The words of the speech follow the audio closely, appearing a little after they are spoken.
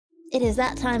It is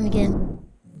that time again.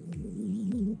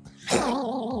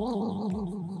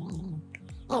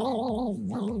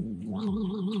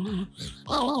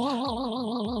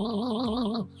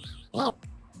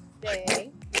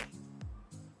 Day.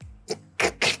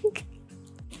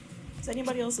 Does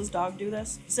anybody else's dog do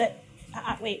this? Sit.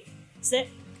 Wait. Sit.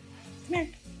 Come here.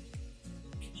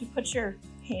 You put your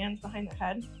hands behind their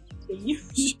head.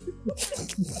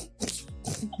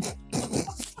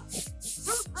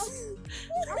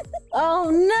 Oh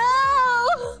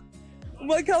no!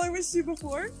 What color was she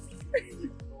before?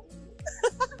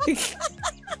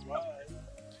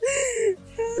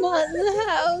 Not in the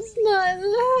house, not in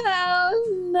the house,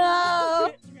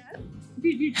 no!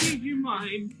 Did you change your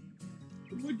mind?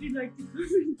 Would you like to come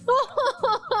in?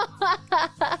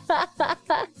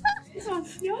 It's on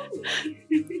snow.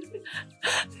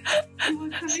 You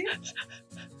want to come in?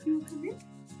 You want to come in?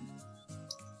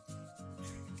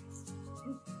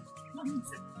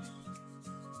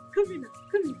 Come in now.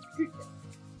 Come in. Good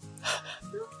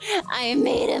girl. I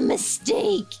made a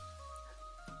mistake.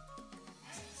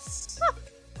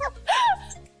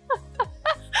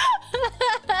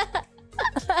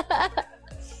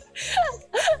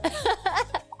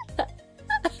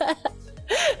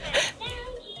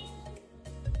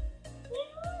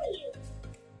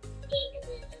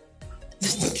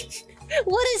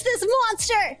 What is this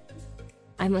monster?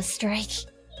 I must strike.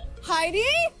 Heidi?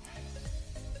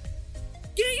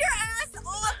 Get your ass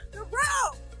off the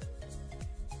road!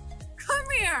 Come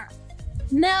here!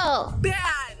 No!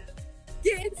 Bad!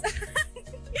 Get inside!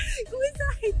 Go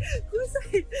inside! Go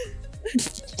inside!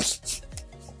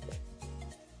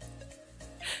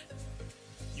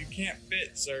 You can't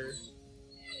fit, sir.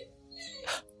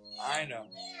 I know.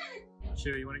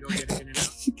 Sure, you want to go get it in and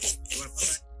out? You want to put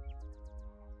that?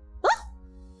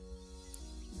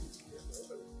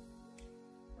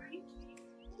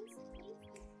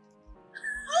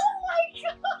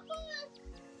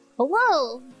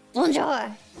 Hello!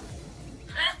 Bonjour!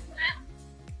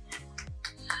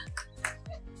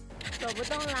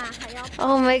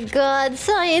 Oh my god,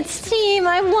 science team!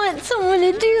 I want someone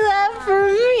to do that for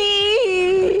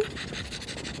me!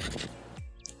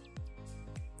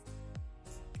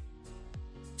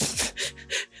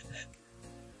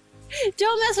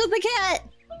 Don't mess with the cat!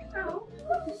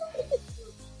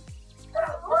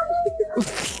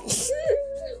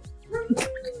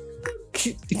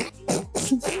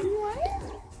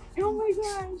 Oh my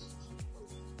gosh!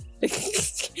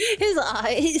 His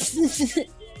eyes.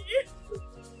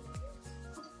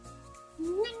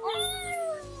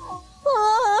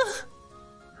 Oh.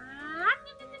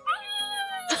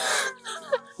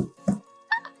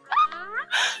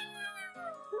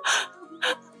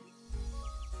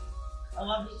 I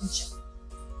love eating chicken.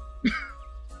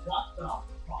 What the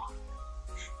fuck?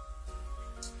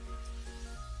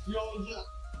 Yo, yeah.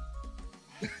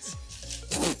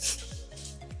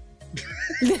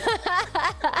 You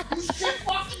shit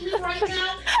fucking me right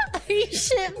now? Are you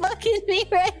shit fucking me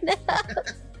right now?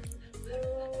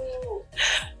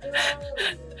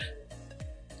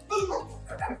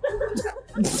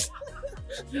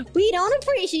 We don't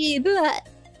appreciate that.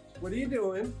 What are you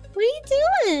doing? What are you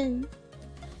doing?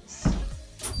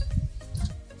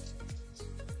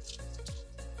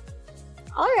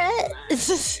 Alright.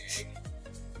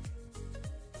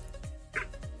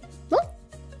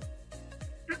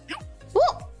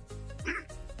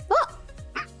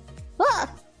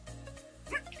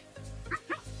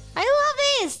 I love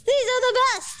these! These are the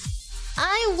best!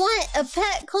 I want a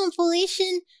pet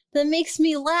compilation that makes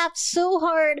me laugh so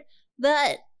hard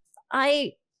that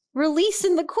I release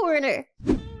in the corner.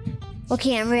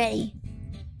 Okay, I'm ready.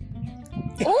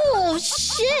 Oh,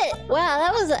 shit! Wow,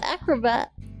 that was an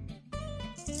acrobat.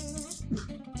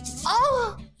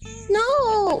 Oh!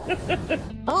 No!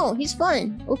 Oh, he's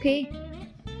fun. Okay.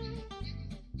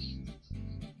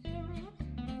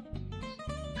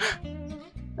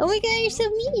 Oh my god, you're so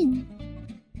mean.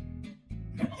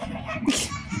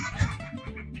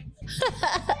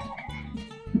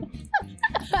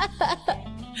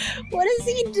 What is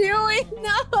he doing?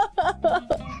 No!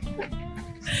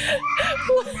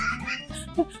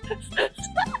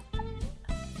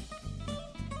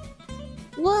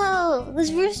 Whoa,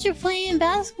 this rooster playing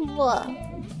basketball.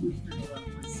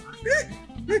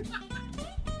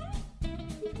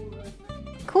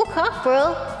 Cool cock,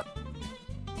 bro.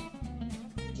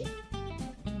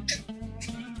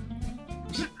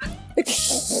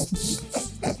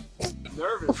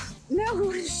 Nervous.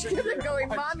 No, should have been going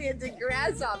mommy into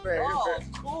grasshopper. Oh,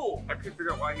 cool. I couldn't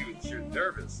figure out why he was shooting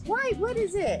nervous. Why? What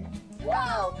is it?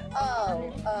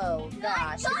 Oh,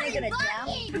 gosh. Are you gonna jump?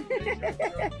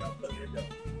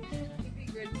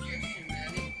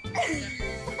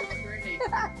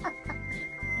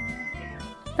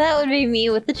 That would be me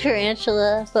with the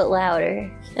tarantula, but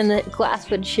louder, and the glass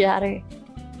would shatter.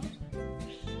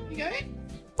 You got it?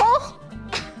 Oh!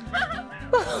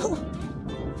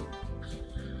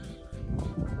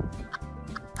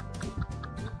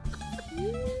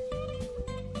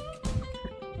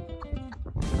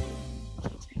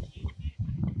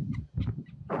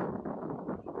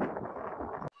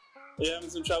 You having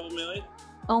some trouble, Millie?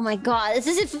 Oh my god, this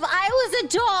is if I was a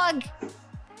dog!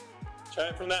 Try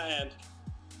it from that hand.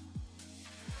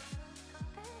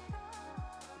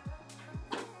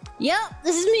 Yep,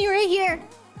 this is me right here.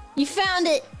 You found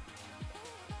it.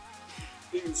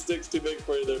 The stick's too big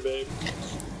for you there, babe.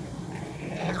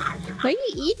 What are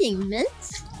you eating, Mint?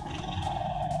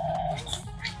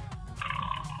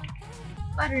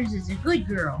 Butters is a good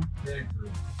girl. Bad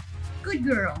girl. Good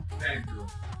girl. Bad girl.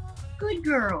 Good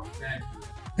girl. Bad girl.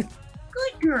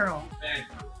 Good girl. Bad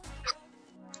girl.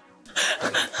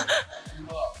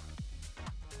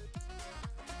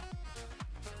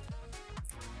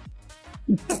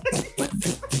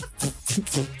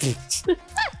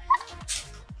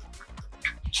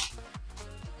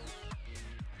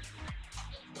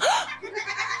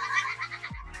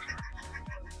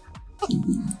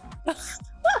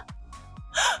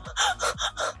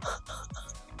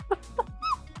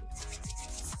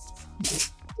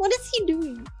 What is he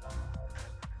doing?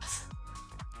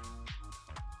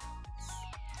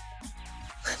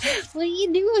 What are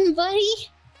you doing, buddy?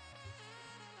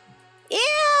 Ew,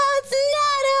 it's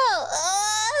not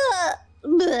out!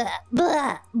 Blah,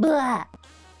 blah, blah.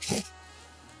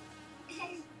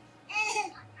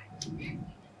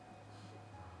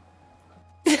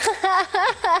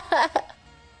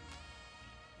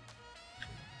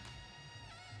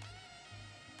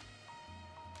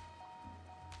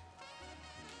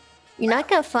 You're not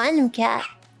gonna find him, cat.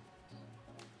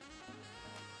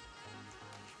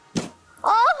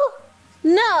 Oh!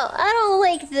 No, I don't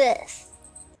like this.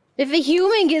 If a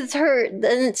human gets hurt,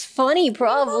 then it's funny,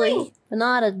 probably. But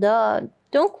not a dog.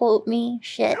 Don't quote me.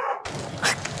 Shit.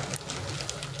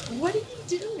 What are you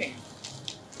doing?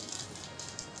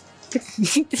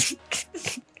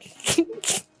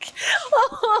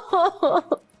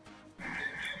 Oh.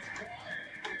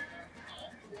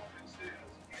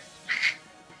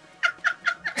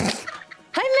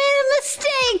 I made a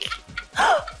mistake!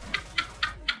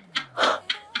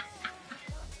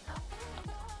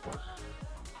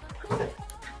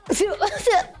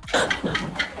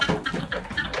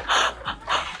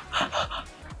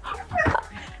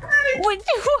 Where are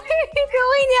you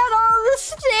going down all the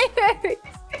stairs?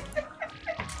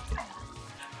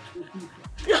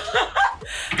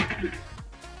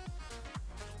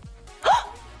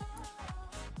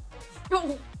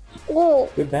 Oh.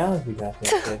 Good balance you got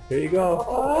there. Here you go.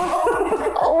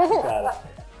 Oh. Got it.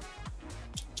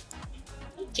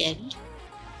 Hey, Daddy.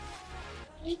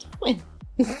 What are you doing?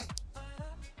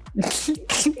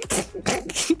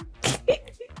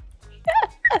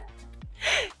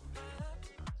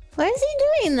 Why is he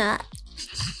doing that?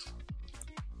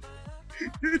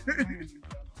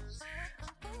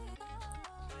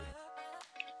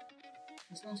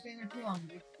 Just don't stay there too long.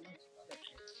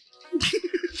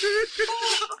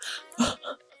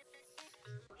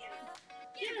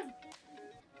 Get him.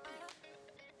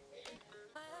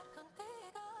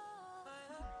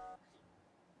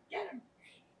 Get him.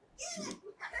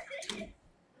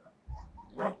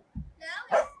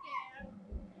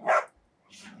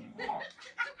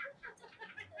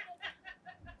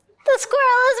 The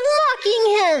squirrel is mocking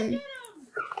him!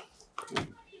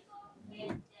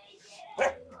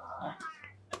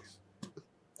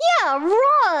 Yeah,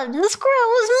 Rod! The squirrel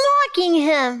was mocking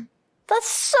him! That's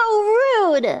so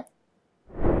rude!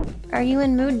 Are you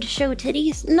in mood to show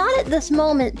titties? Not at this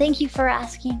moment, thank you for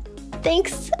asking.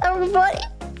 Thanks, everybody,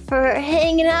 for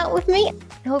hanging out with me.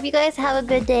 I hope you guys have a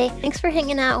good day. Thanks for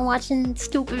hanging out and watching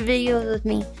stupid videos with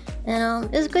me. And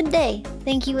it was a good day.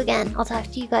 Thank you again. I'll talk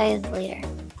to you guys later.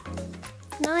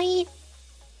 Night.